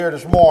Here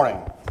this morning.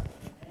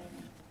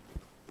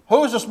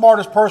 Who's the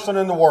smartest person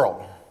in the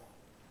world?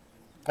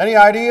 Any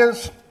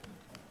ideas?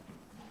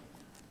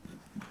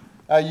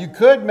 You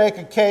could make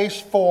a case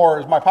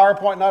for, is my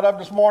PowerPoint not up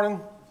this morning?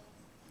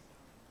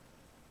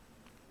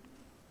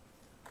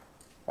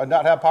 I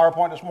not have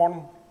PowerPoint this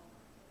morning?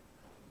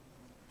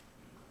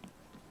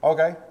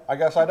 Okay, I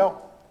guess I don't.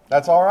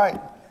 That's all right.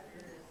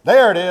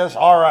 There it is.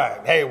 All right.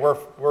 Hey, we're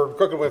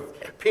cooking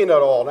with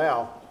peanut oil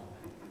now.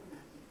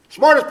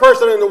 Smartest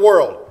person in the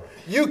world.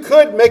 You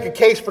could make a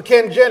case for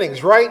Ken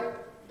Jennings, right?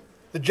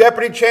 The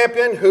Jeopardy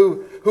champion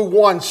who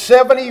won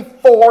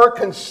 74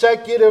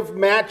 consecutive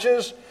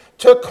matches,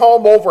 took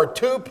home over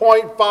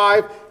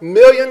 $2.5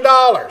 million.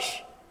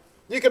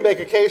 You can make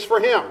a case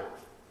for him.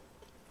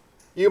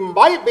 You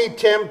might be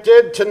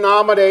tempted to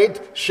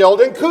nominate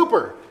Sheldon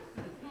Cooper,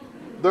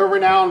 the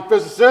renowned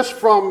physicist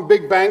from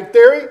Big Bang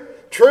Theory.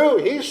 True,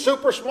 he's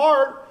super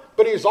smart,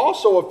 but he's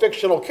also a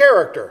fictional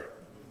character.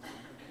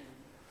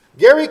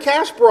 Garry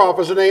Kasparov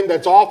is a name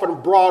that's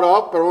often brought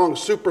up among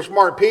super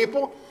smart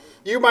people.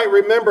 You might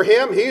remember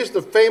him. He's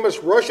the famous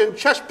Russian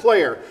chess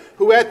player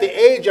who at the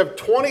age of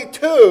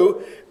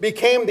 22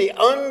 became the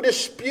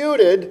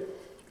undisputed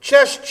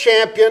chess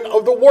champion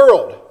of the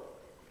world.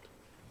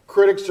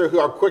 Critics are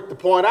quick to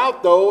point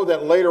out, though,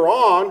 that later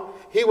on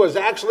he was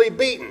actually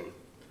beaten,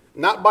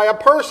 not by a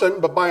person,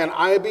 but by an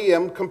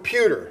IBM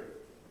computer.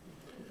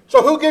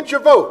 So who gets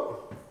your vote?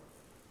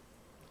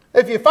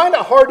 If you find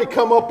it hard to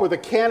come up with a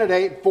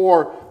candidate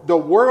for the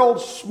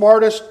world's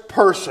smartest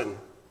person,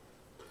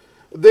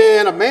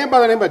 then a man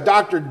by the name of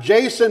Dr.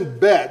 Jason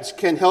Betts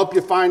can help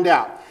you find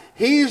out.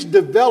 He's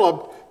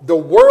developed the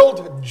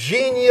World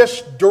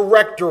Genius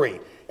Directory,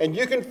 and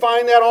you can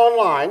find that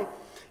online.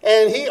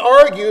 And he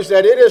argues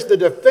that it is the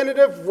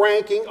definitive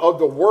ranking of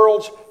the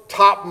world's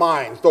top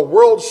minds, the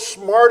world's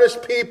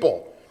smartest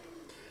people.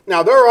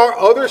 Now, there are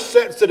other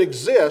sets that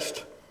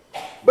exist,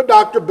 but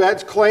Dr.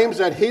 Betts claims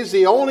that he has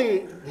the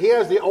only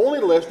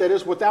list that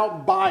is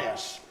without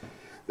bias,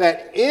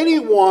 that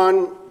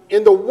anyone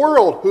in the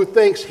world who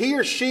thinks he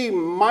or she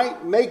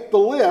might make the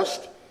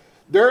list,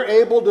 they're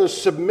able to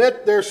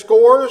submit their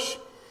scores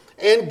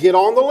and get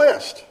on the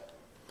list.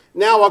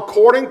 Now,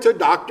 according to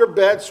Dr.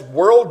 Betts'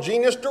 World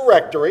Genius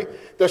Directory,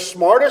 the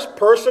smartest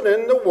person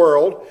in the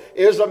world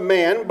is a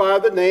man by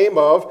the name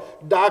of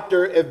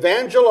Dr.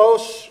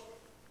 Evangelos,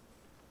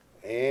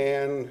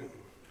 and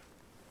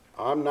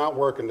I'm not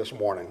working this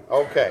morning.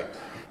 Okay.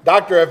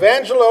 Dr.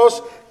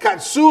 Evangelos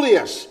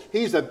Katsoulias.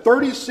 He's a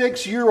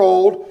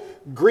 36-year-old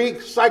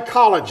Greek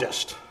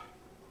psychologist.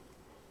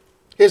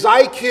 His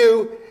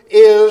IQ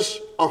is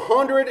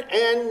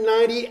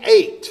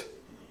 198.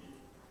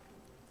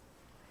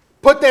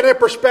 Put that in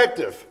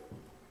perspective.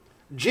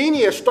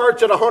 Genius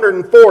starts at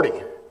 140.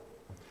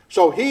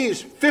 So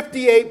he's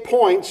 58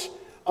 points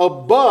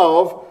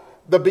above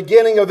the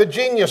beginning of the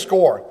genius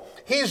score.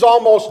 He's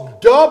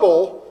almost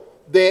double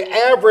the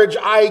average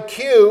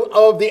IQ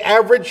of the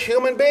average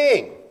human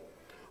being.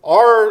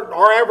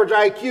 Our average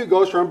IQ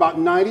goes from about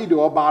 90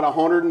 to about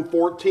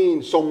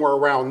 114, somewhere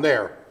around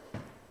there.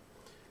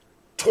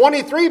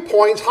 23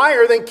 points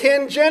higher than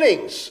Ken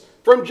Jennings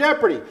from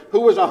Jeopardy, who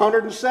was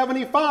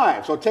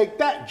 175. So take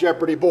that,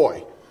 Jeopardy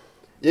boy.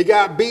 You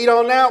got beat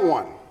on that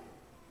one.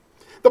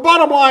 The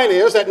bottom line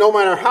is that no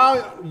matter how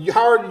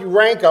hard you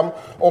rank them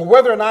or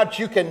whether or not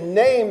you can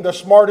name the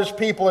smartest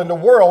people in the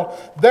world,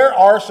 there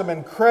are some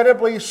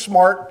incredibly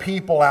smart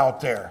people out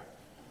there.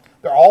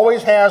 There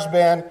always has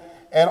been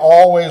and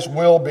always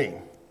will be.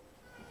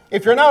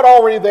 If you're not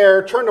already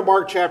there, turn to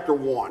Mark chapter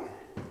 1.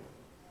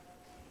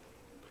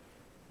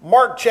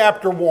 Mark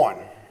chapter 1.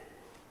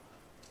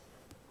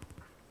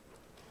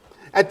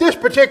 At this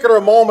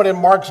particular moment in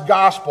Mark's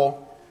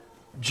gospel,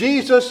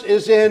 Jesus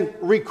is in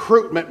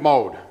recruitment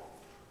mode.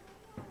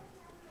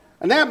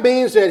 And that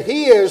means that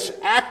he is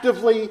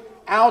actively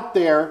out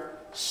there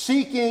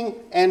seeking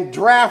and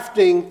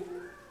drafting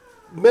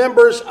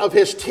members of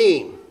his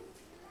team.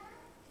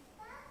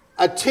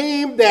 A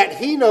team that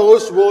he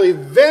knows will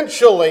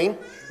eventually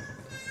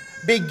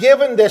be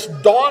given this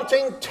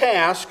daunting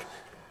task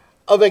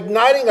of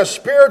igniting a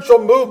spiritual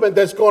movement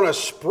that's going to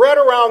spread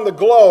around the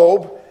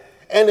globe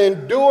and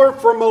endure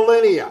for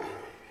millennia.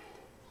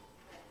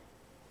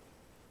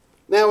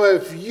 Now,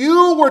 if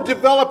you were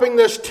developing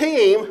this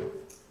team,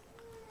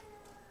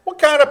 what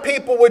kind of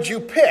people would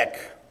you pick?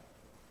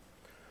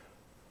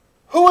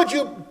 Who would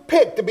you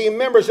pick to be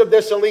members of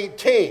this elite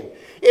team?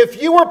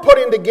 If you were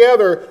putting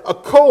together a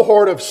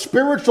cohort of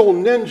spiritual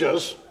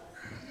ninjas,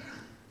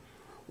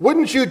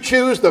 wouldn't you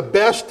choose the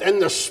best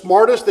and the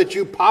smartest that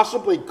you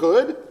possibly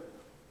could?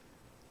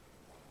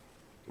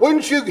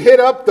 Wouldn't you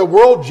hit up the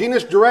World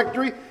Genius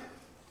Directory,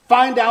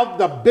 find out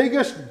the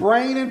biggest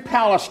brain in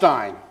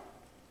Palestine,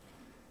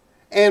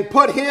 and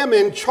put him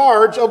in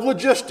charge of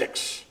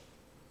logistics?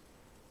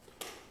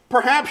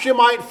 Perhaps you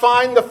might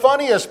find the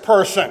funniest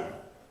person,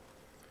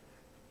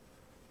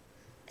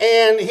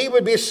 and he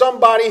would be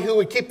somebody who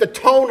would keep the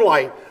tone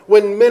light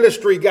when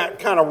ministry got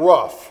kind of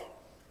rough,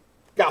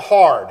 got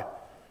hard.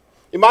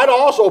 You might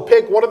also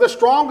pick one of the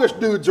strongest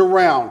dudes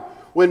around,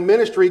 when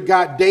ministry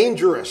got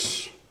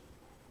dangerous.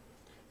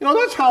 You know,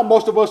 that's how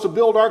most of us would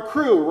build our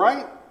crew,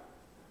 right?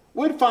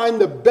 We'd find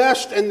the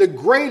best and the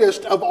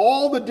greatest of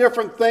all the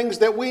different things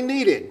that we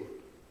needed.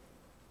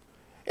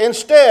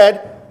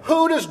 Instead,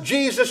 who does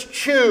Jesus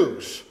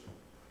choose?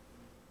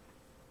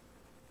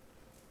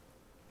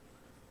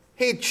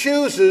 He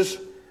chooses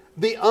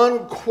the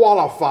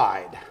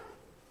unqualified.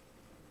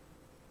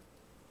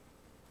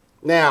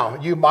 Now,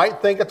 you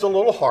might think it's a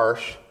little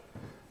harsh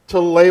to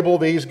label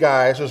these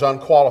guys as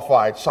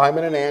unqualified.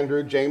 Simon and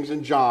Andrew, James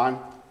and John.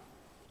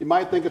 You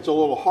might think it's a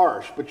little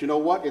harsh, but you know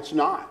what? It's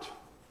not.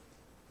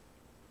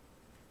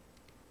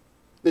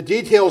 The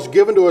details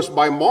given to us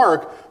by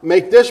Mark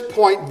make this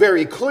point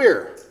very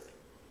clear.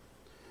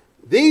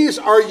 These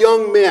are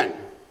young men.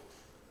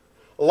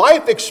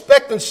 Life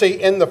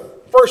expectancy in the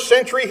first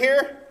century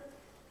here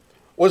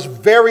was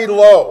very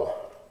low.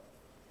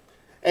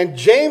 And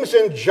James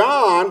and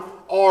John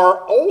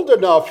are old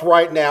enough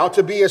right now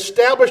to be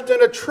established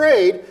in a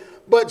trade,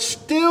 but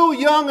still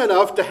young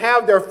enough to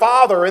have their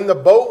father in the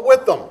boat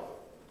with them.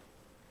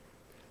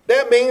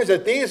 That means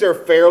that these are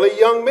fairly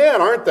young men,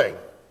 aren't they?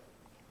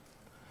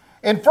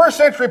 In first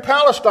century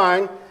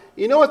Palestine,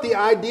 you know what the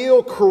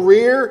ideal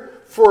career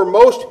for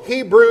most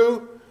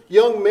Hebrew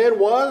young men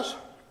was?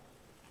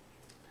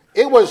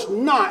 It was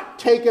not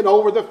taking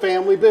over the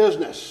family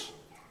business.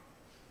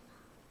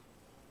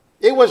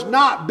 It was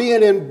not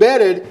being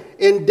embedded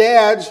in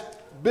dad's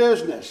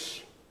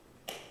business.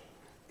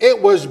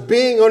 It was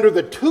being under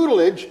the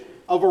tutelage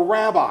of a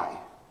rabbi.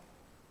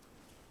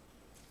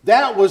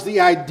 That was the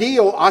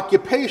ideal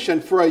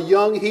occupation for a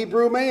young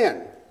Hebrew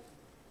man.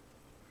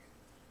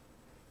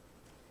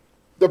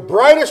 The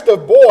brightest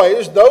of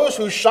boys, those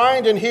who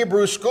shined in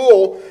Hebrew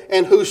school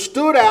and who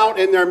stood out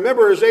in their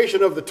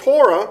memorization of the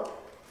Torah,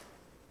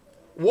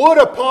 would,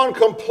 upon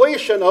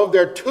completion of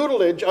their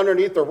tutelage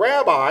underneath the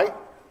rabbi,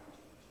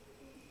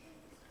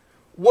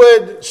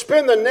 would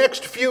spend the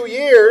next few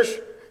years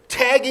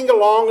tagging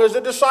along as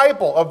a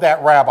disciple of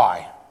that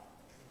rabbi.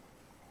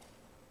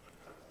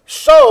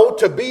 So,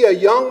 to be a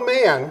young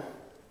man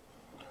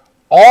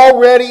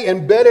already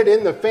embedded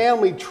in the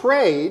family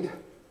trade,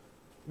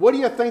 what do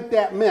you think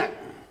that meant?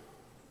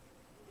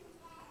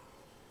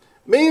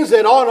 Means that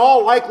in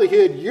all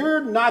likelihood,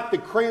 you're not the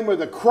cream of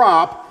the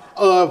crop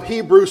of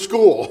Hebrew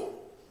school.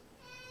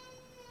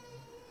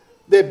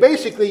 That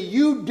basically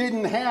you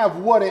didn't have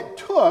what it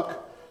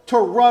took to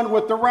run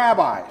with the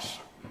rabbis.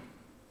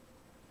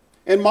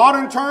 In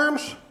modern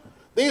terms,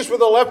 these were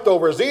the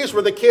leftovers. These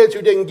were the kids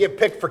who didn't get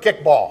picked for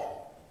kickball.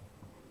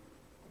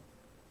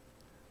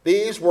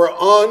 These were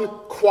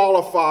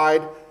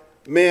unqualified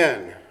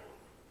men.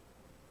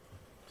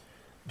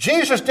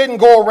 Jesus didn't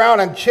go around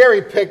and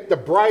cherry pick the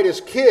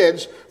brightest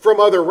kids from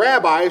other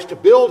rabbis to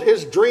build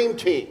his dream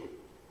team.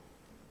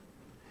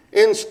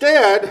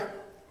 Instead,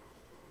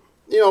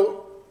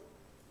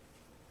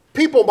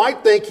 people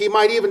might think he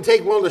might even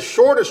take one of the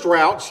shortest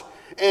routes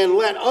and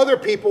let other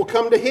people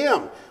come to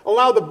him.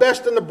 Allow the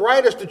best and the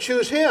brightest to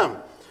choose him.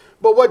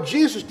 But what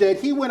Jesus did,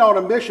 he went on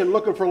a mission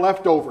looking for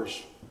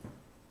leftovers.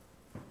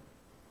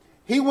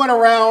 He went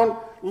around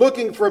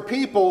looking for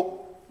people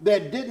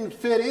that didn't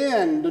fit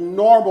in the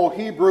normal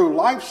Hebrew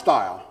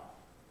lifestyle.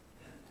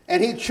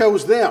 And he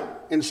chose them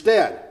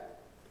instead.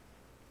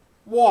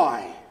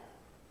 Why?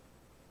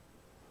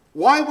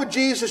 Why would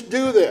Jesus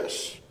do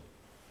this?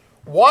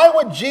 Why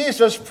would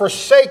Jesus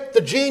forsake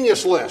the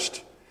genius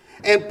list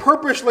and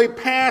purposely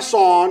pass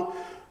on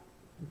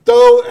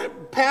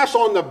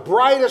the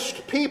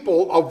brightest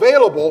people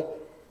available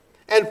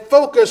and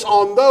focus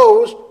on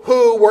those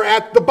who were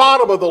at the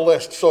bottom of the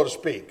list, so to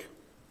speak?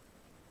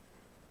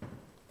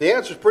 The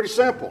answer is pretty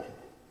simple.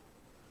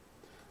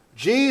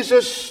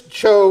 Jesus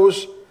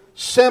chose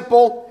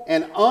simple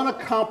and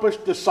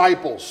unaccomplished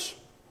disciples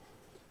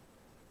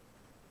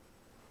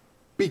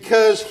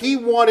because he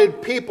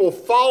wanted people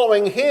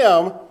following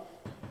him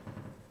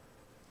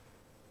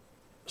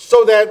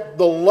so that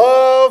the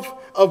love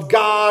of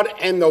God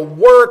and the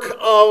work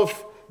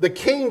of the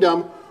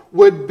kingdom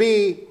would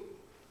be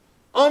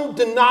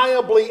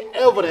undeniably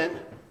evident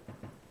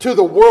to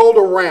the world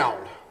around.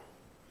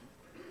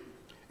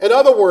 In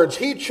other words,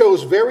 he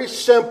chose very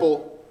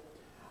simple,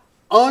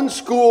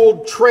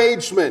 unschooled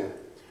tradesmen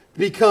to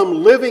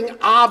become living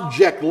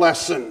object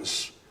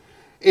lessons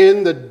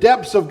in the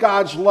depths of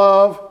God's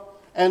love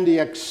and the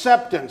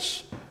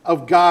acceptance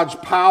of God's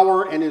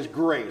power and his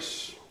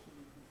grace.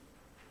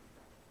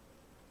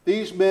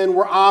 These men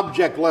were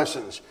object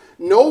lessons.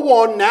 No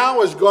one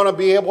now is going to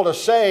be able to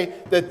say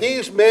that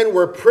these men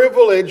were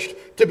privileged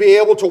to be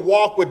able to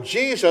walk with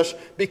Jesus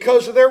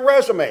because of their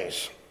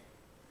resumes.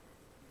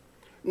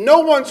 No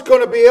one's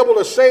going to be able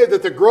to say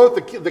that the growth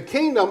of the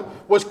kingdom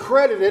was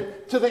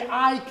credited to the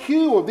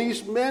IQ of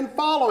these men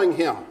following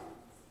him.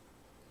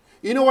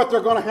 You know what they're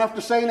going to have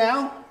to say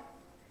now?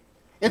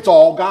 It's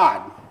all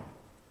God.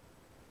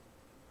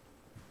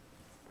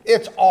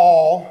 It's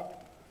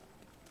all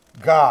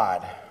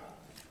God.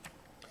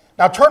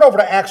 Now turn over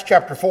to Acts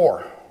chapter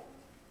 4.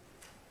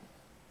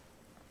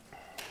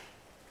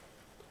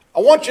 I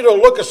I want you to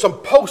look at some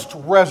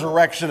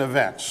post-resurrection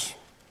events.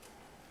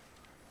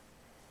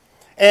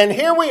 And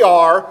here we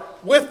are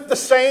with the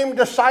same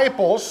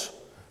disciples,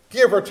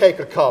 give or take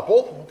a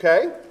couple,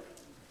 okay?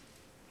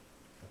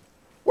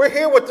 We're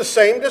here with the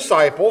same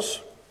disciples,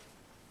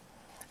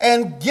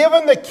 and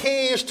given the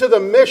keys to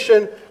the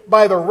mission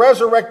by the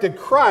resurrected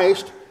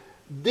Christ,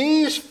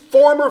 these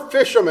former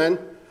fishermen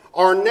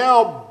are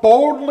now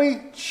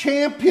boldly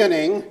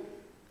championing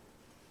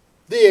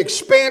the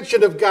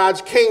expansion of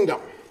God's kingdom.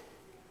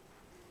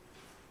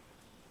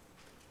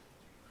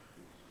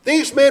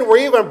 These men were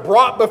even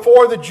brought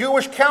before the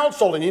Jewish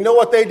council, and you know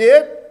what they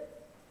did?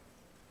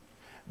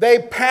 They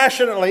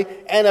passionately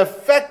and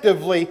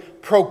effectively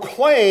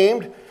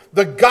proclaimed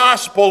the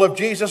gospel of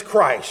Jesus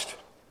Christ.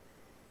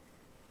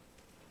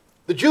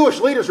 The Jewish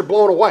leaders are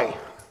blown away.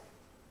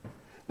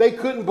 They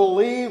couldn't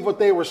believe what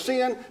they were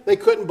seeing. They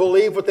couldn't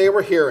believe what they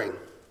were hearing.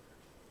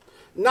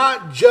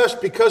 Not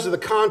just because of the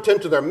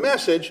content of their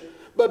message,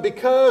 but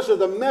because of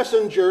the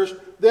messengers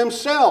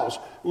themselves.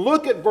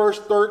 Look at verse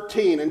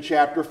 13 in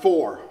chapter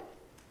 4.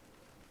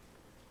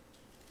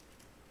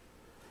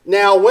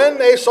 Now, when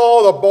they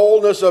saw the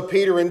boldness of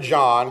Peter and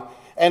John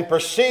and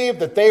perceived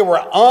that they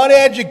were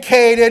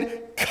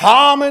uneducated,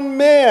 common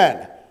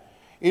men.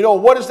 You know,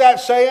 what is that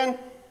saying?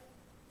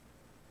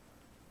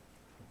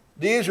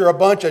 These are a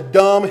bunch of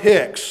dumb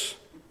hicks.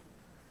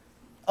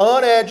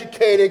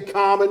 Uneducated,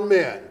 common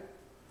men.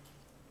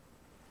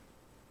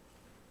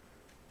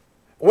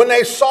 When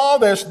they saw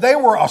this, they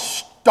were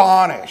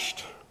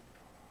astonished.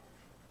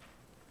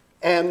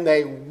 And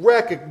they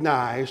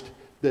recognized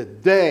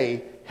that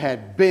they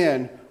had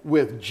been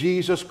with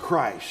Jesus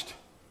Christ.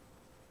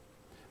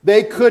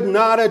 They could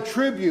not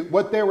attribute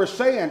what they were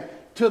saying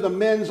to the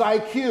men's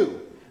IQ.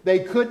 They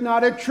could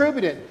not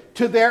attribute it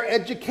to their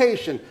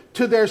education,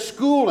 to their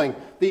schooling.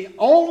 The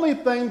only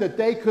thing that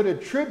they could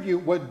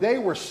attribute what they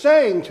were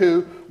saying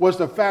to was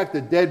the fact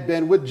that they'd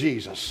been with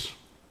Jesus.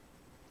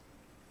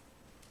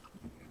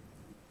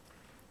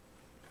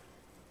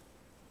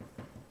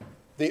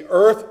 The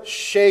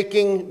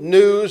earth-shaking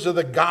news of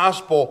the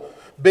gospel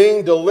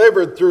being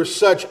delivered through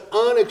such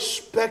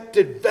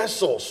unexpected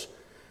vessels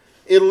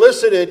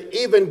elicited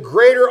even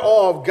greater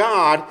awe of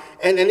God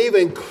and an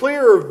even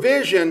clearer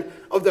vision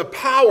of the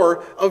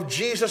power of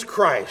Jesus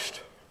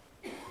Christ.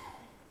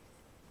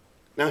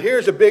 Now,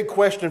 here's a big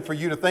question for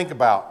you to think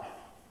about.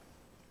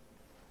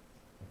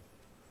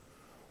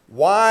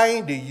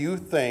 Why do you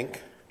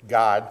think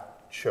God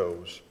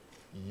chose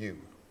you?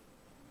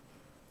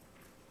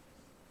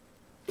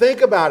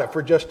 Think about it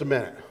for just a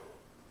minute.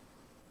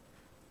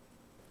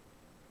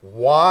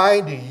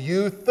 Why do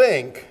you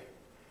think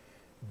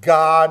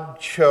God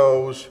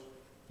chose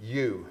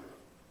you?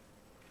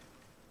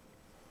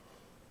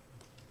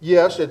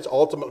 Yes, it's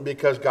ultimately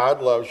because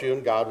God loves you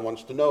and God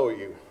wants to know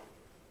you.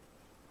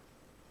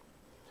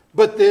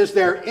 But is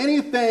there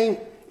anything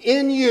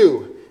in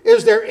you,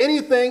 is there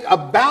anything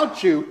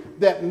about you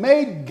that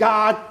made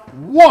God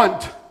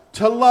want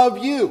to love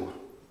you?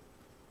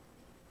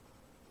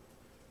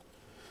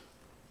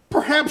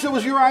 Perhaps it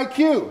was your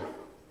IQ.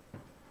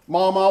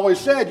 Mom always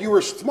said you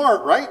were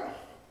smart, right?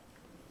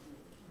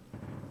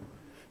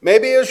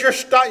 Maybe it was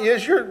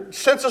your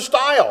sense of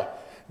style.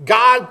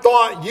 God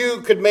thought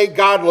you could make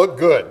God look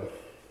good.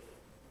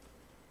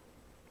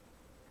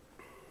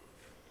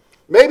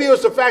 Maybe it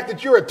was the fact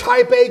that you're a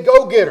type A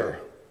go-getter.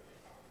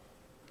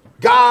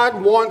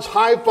 God wants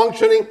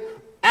high-functioning,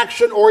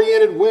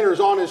 action-oriented winners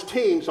on his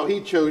team, so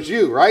he chose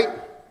you, right?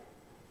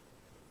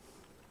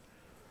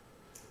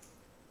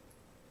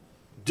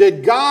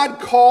 Did God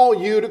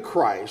call you to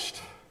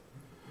Christ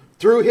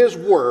through his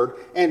word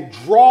and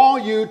draw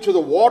you to the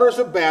waters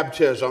of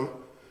baptism,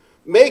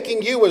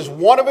 making you as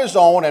one of his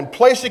own and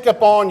placing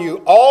upon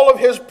you all of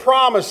his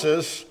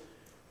promises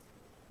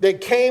that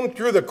came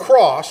through the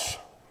cross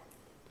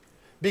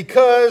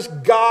because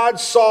God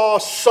saw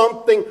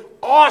something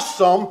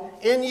awesome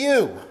in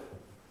you?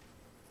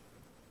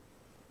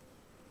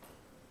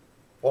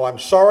 Well, I'm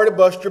sorry to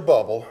bust your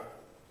bubble,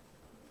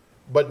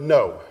 but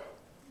no.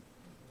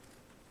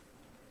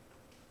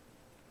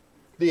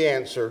 The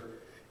answer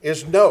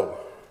is no.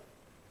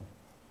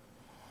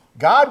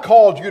 God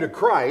called you to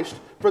Christ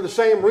for the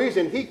same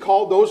reason he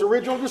called those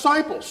original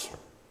disciples.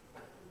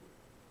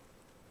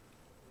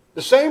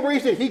 The same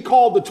reason he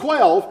called the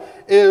 12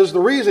 is the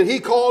reason he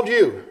called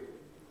you.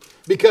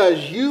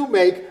 Because you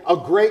make a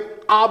great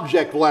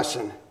object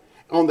lesson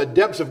on the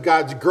depths of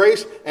God's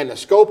grace and the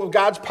scope of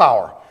God's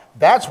power.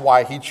 That's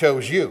why he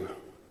chose you.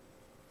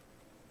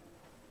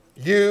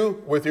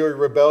 You with your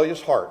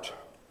rebellious heart.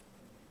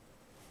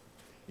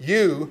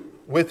 You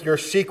with your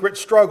secret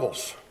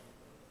struggles.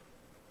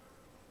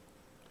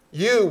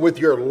 You with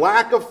your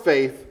lack of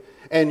faith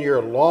and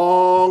your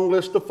long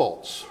list of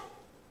faults.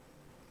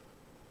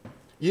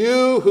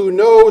 You who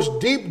knows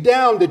deep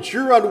down that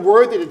you're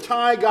unworthy to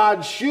tie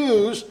God's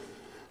shoes,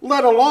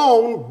 let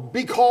alone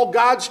be called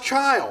God's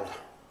child.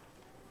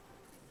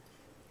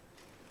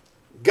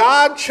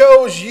 God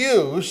chose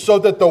you so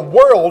that the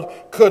world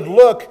could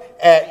look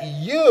at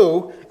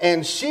you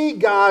and see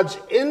God's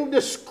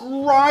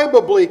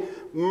indescribably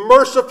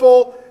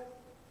merciful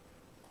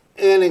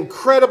and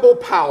incredible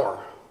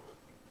power.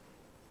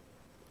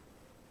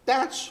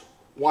 That's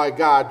why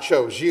God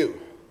chose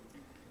you.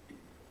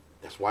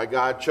 That's why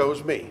God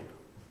chose me.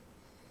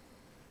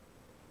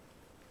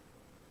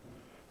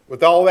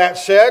 With all that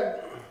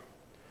said,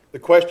 the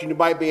question you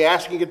might be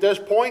asking at this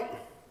point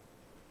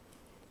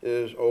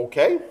is,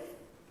 okay,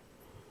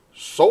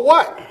 so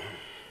what?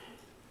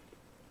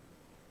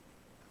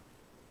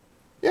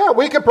 Yeah,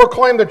 we can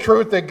proclaim the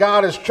truth that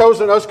God has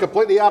chosen us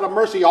completely out of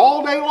mercy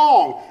all day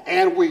long,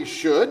 and we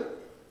should.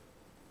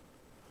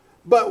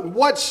 But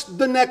what's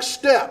the next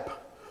step?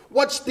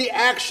 What's the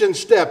action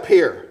step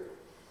here?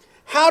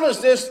 How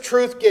does this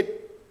truth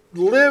get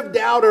lived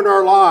out in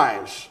our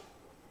lives?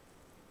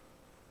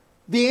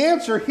 The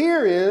answer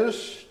here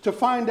is to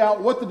find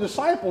out what the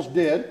disciples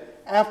did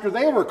after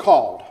they were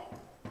called.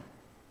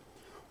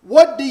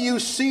 What do you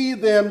see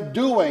them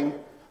doing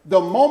the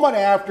moment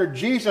after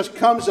Jesus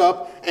comes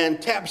up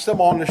and taps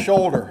them on the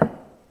shoulder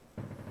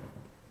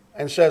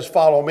and says,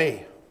 "Follow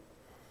me"?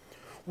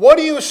 What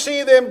do you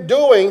see them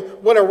doing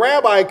when a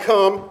rabbi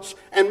comes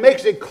and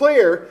makes it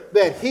clear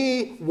that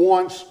he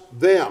wants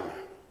them?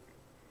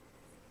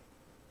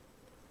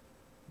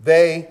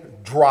 They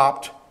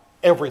dropped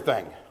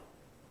everything.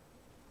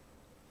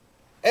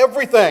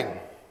 Everything.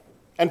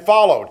 And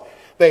followed.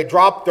 They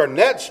dropped their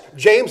nets,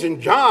 James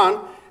and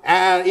John,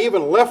 and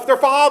even left their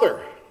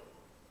father.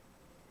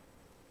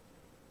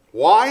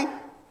 Why?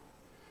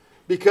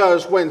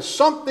 Because when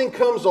something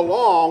comes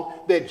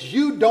along that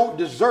you don't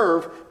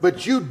deserve,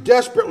 but you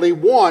desperately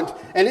want,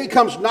 and it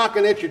comes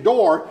knocking at your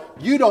door,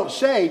 you don't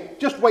say,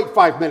 "Just wait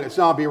 5 minutes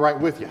and I'll be right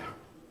with you."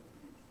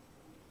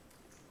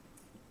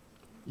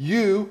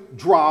 You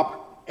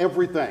drop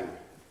everything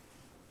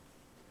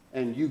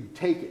and you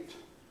take it.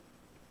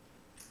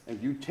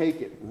 And you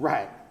take it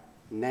right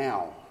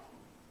now.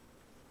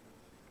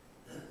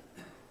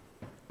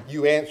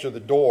 You answer the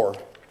door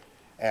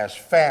as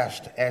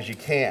fast as you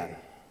can.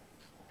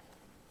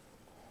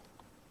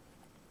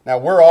 Now,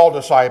 we're all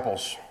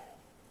disciples.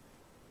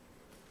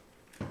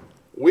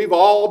 We've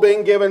all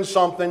been given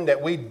something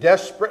that we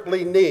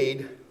desperately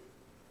need,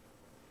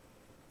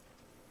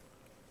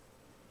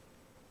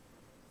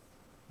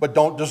 but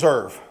don't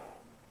deserve.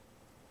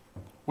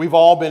 We've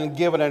all been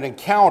given an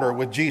encounter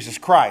with Jesus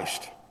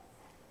Christ.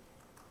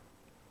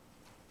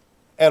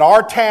 And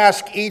our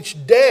task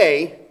each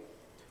day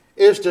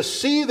is to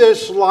see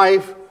this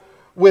life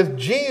with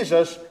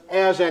Jesus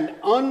as an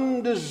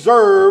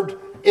undeserved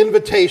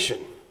invitation.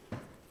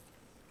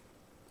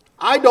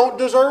 I don't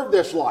deserve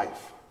this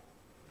life.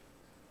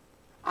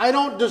 I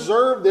don't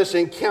deserve this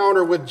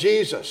encounter with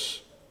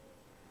Jesus.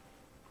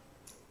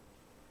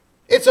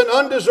 It's an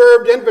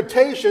undeserved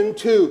invitation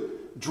to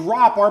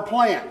drop our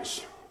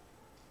plans,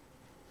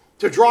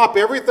 to drop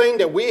everything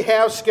that we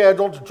have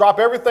scheduled, to drop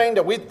everything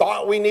that we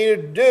thought we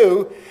needed to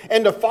do,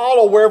 and to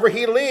follow wherever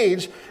He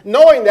leads,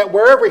 knowing that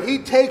wherever He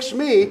takes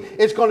me,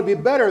 it's going to be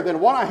better than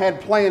what I had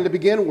planned to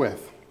begin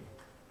with.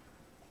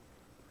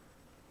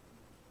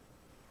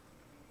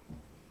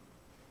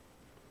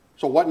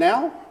 So what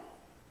now?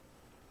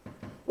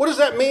 What does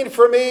that mean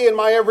for me in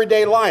my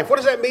everyday life? What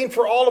does that mean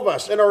for all of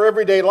us in our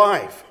everyday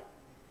life?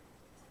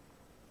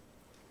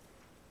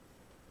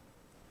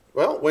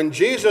 Well, when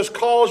Jesus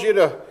calls you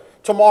to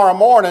tomorrow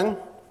morning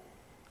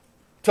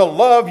to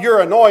love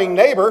your annoying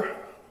neighbor,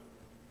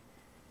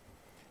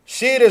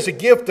 see it as a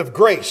gift of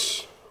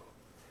grace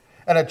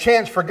and a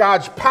chance for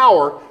God's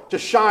power to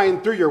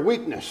shine through your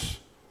weakness.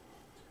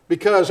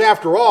 Because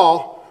after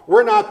all,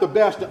 we're not the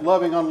best at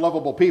loving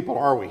unlovable people,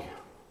 are we?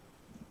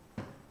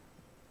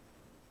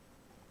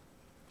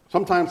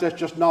 Sometimes that's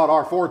just not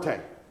our forte.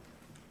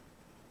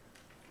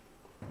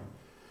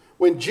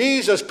 When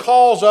Jesus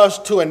calls us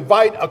to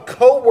invite a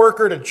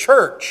co-worker to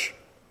church,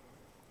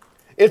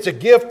 it's a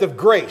gift of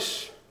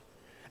grace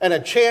and a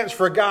chance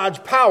for God's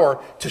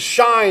power to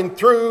shine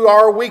through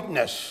our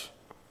weakness,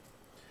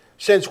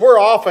 since we're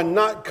often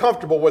not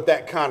comfortable with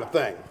that kind of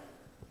thing.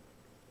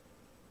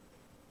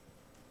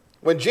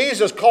 When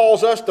Jesus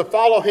calls us to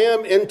follow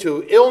Him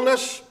into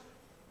illness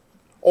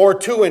or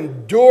to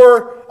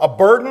endure a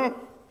burden,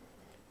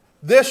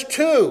 this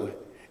too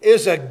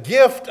is a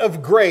gift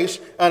of grace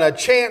and a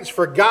chance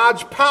for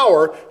God's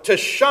power to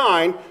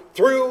shine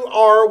through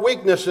our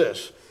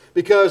weaknesses.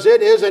 Because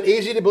it isn't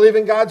easy to believe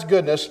in God's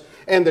goodness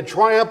and the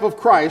triumph of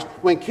Christ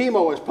when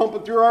chemo is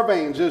pumping through our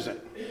veins, is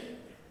it?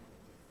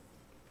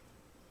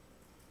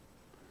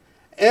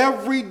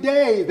 Every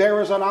day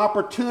there is an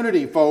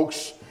opportunity,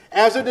 folks,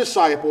 as a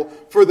disciple,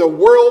 for the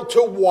world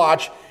to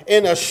watch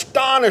in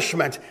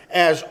astonishment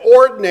as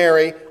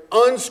ordinary,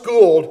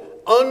 unschooled,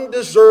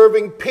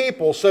 undeserving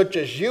people such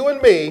as you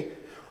and me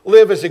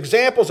live as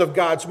examples of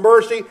God's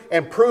mercy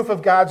and proof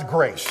of God's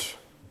grace.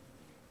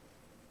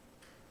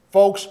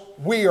 Folks,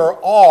 we are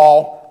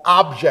all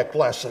object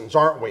lessons,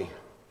 aren't we?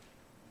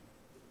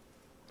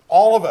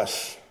 All of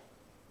us.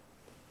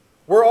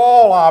 We're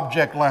all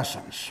object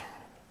lessons.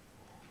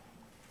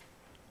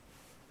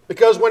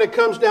 Because when it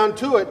comes down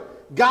to it,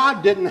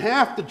 God didn't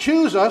have to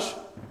choose us,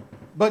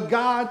 but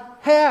God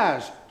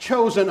has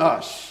chosen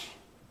us.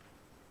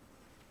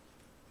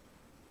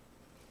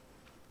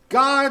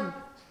 God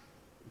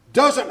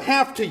doesn't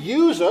have to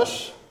use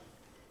us,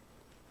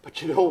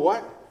 but you know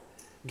what?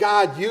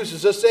 God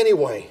uses us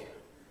anyway.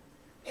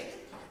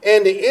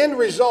 And the end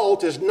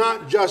result is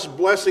not just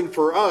blessing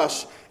for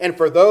us and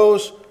for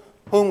those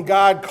whom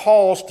God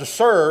calls to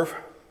serve.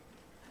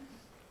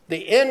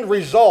 The end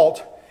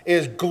result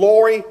is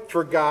glory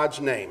for God's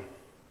name.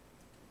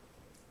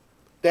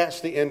 That's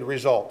the end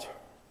result.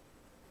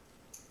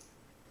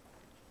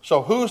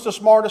 So who's the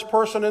smartest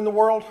person in the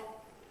world?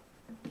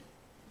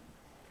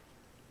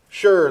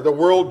 Sure, the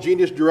World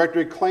Genius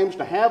Directory claims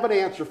to have an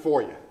answer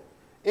for you.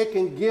 It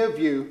can give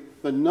you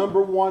the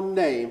number one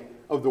name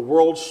of the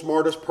world's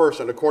smartest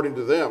person, according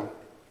to them.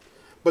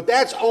 But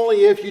that's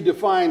only if you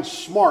define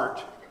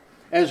smart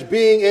as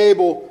being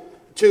able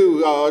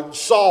to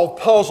solve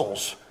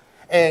puzzles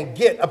and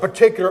get a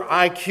particular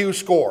IQ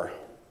score.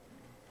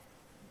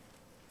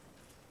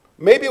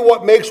 Maybe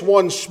what makes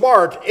one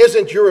smart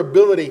isn't your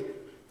ability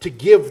to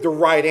give the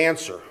right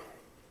answer.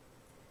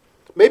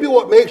 Maybe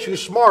what makes you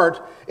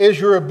smart is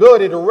your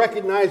ability to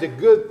recognize a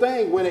good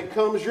thing when it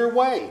comes your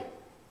way.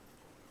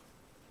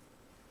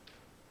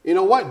 You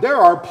know what? There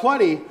are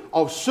plenty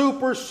of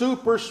super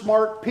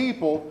smart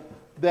people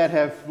that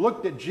have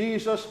looked at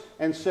Jesus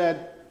and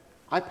said,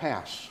 I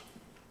pass.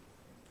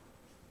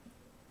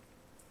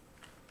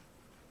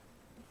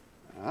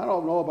 I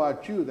don't know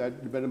about you,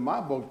 but in my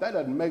book, that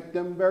doesn't make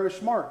them very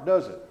smart,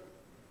 does it?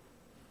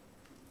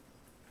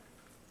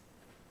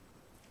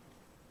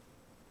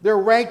 They're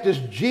ranked as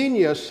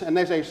genius, and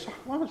they say,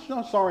 well,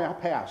 no, sorry, I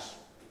pass.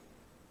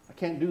 I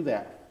can't do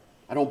that.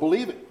 I don't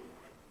believe it.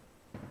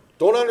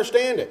 Don't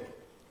understand it.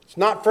 It's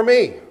not for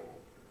me.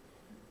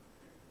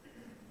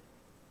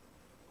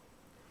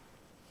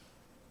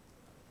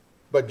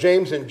 But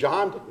James and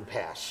John didn't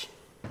pass.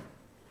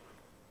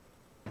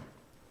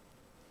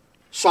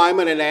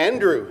 Simon and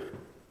Andrew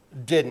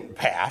didn't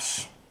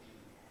pass.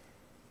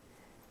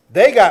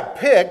 They got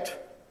picked,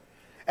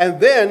 and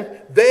then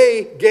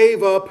they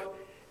gave up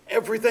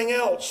everything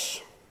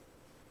else.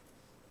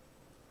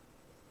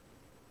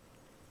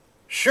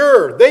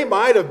 Sure, they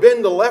might have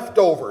been the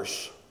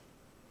leftovers.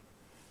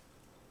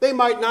 They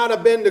might not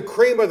have been the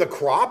cream of the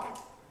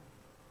crop.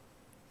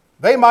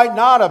 They might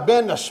not have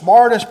been the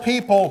smartest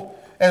people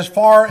as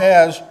far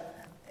as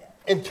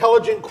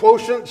intelligent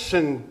quotients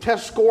and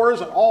test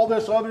scores and all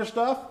this other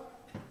stuff.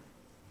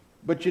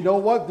 But you know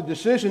what? The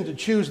decision to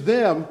choose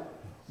them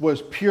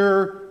was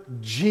pure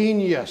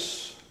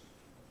genius.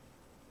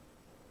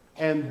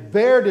 And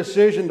their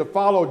decision to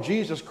follow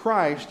Jesus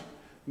Christ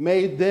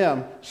made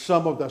them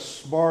some of the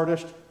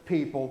smartest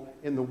people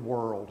in the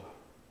world.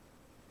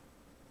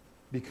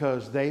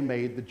 Because they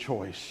made the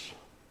choice.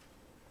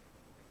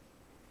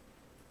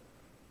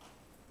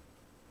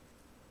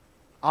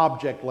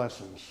 Object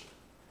lessons.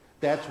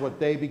 That's what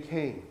they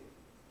became.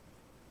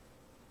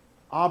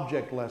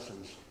 Object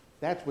lessons.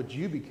 That's what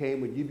you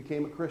became when you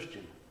became a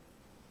Christian.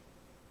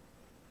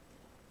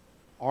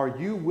 Are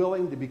you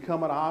willing to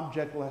become an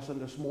object lesson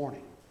this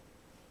morning?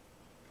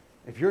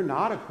 If you're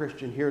not a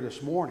Christian here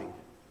this morning,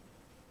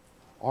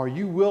 are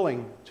you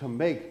willing to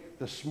make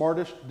the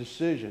smartest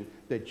decision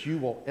that you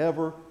will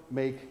ever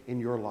make in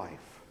your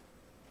life?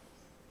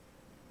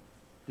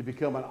 To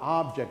become an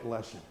object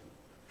lesson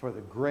for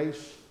the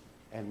grace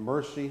and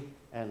mercy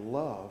and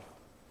love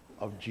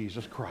of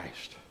Jesus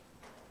Christ.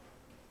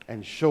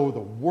 And show the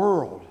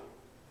world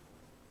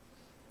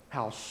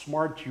how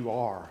smart you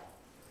are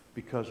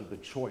because of the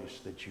choice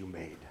that you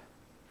made.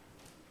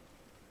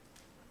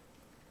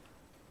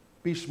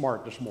 Be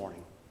smart this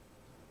morning.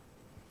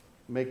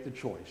 Make the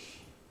choice.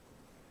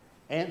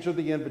 Answer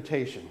the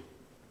invitation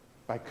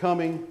by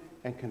coming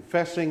and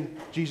confessing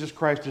Jesus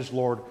Christ as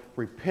Lord,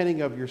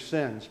 repenting of your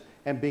sins,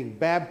 and being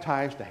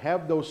baptized to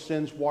have those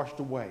sins washed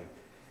away.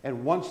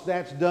 And once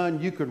that's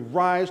done, you can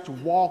rise to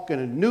walk in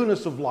a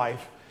newness of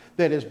life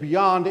that is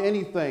beyond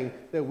anything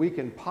that we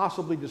can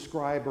possibly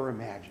describe or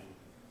imagine.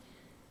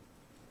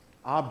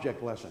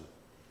 Object lesson.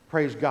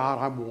 Praise God,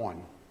 I'm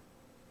one.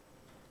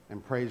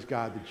 And praise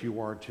God that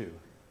you are too.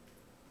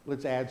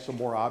 Let's add some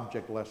more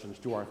object lessons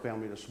to our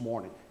family this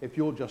morning. If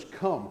you'll just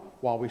come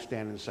while we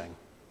stand and sing.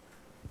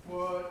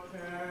 What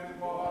can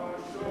wash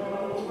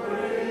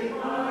away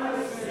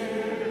my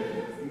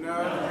sin?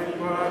 Nothing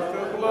but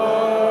the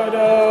blood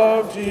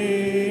of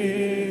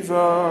Jesus.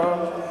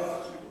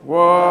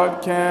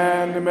 What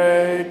can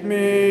make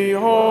me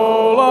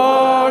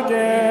whole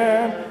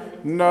again?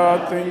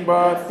 Nothing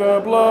but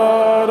the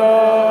blood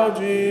of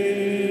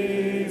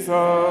Jesus.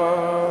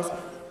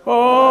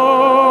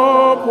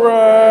 Oh,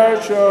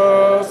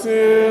 precious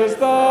is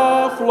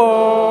the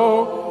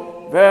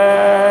flow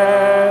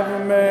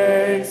that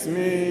makes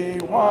me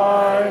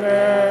white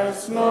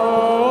as snow.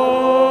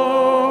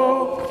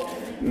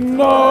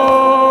 No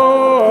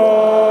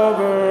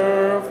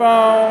other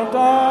fount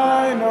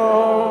I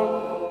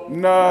know,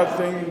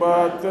 nothing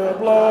but the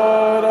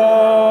blood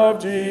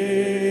of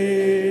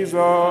Jesus.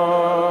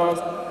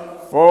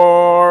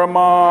 For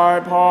my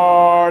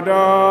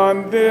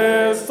pardon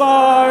this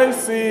I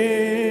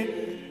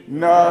seek,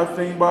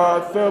 nothing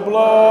but the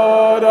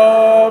blood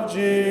of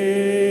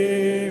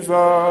Jesus.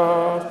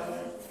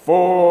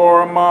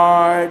 For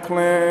my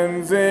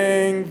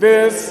cleansing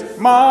this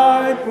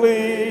my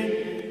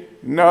plea,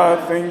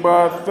 nothing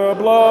but the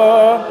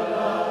blood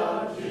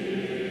of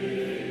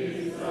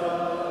Jesus.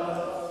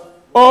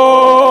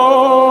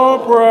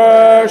 Oh,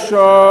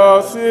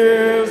 precious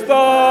is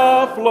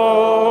the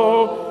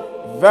flow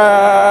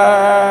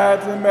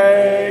that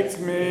makes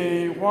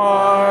me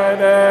white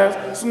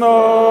as snow.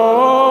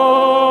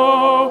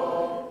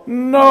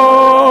 No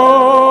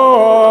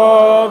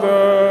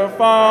other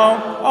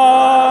fount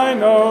I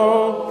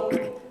know,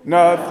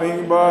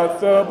 nothing but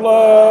the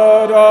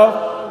blood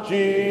of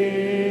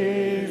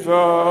Jesus.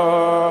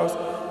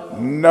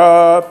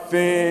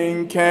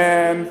 Nothing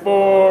can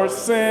for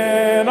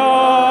sin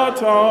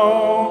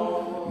atone,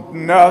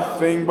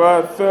 nothing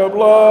but the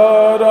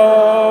blood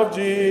of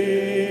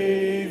Jesus.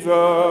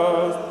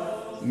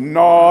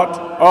 Naught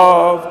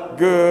of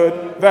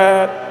good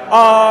that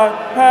I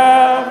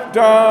have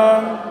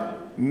done,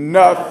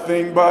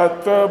 nothing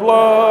but the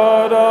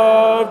blood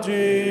of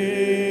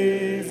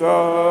Jesus.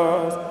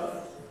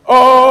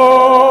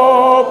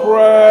 Oh,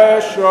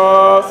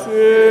 precious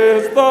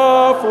is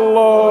the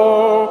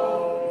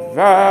flow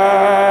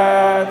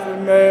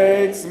that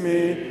makes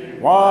me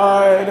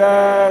white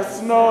as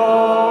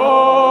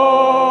snow.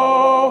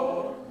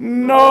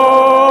 No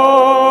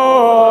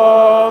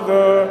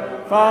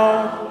other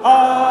fount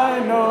I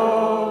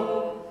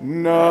know,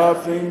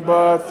 nothing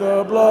but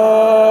the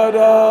blood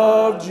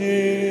of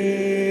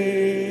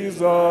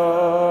Jesus.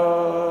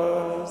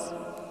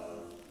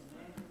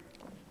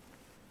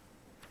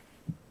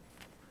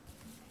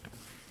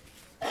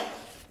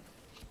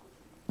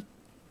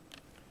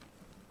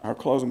 Our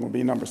closing will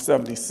be number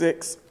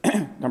 76.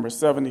 Number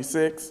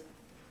 76.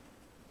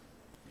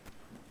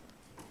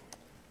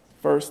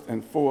 First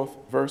and fourth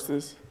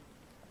verses.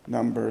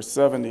 Number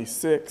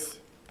 76.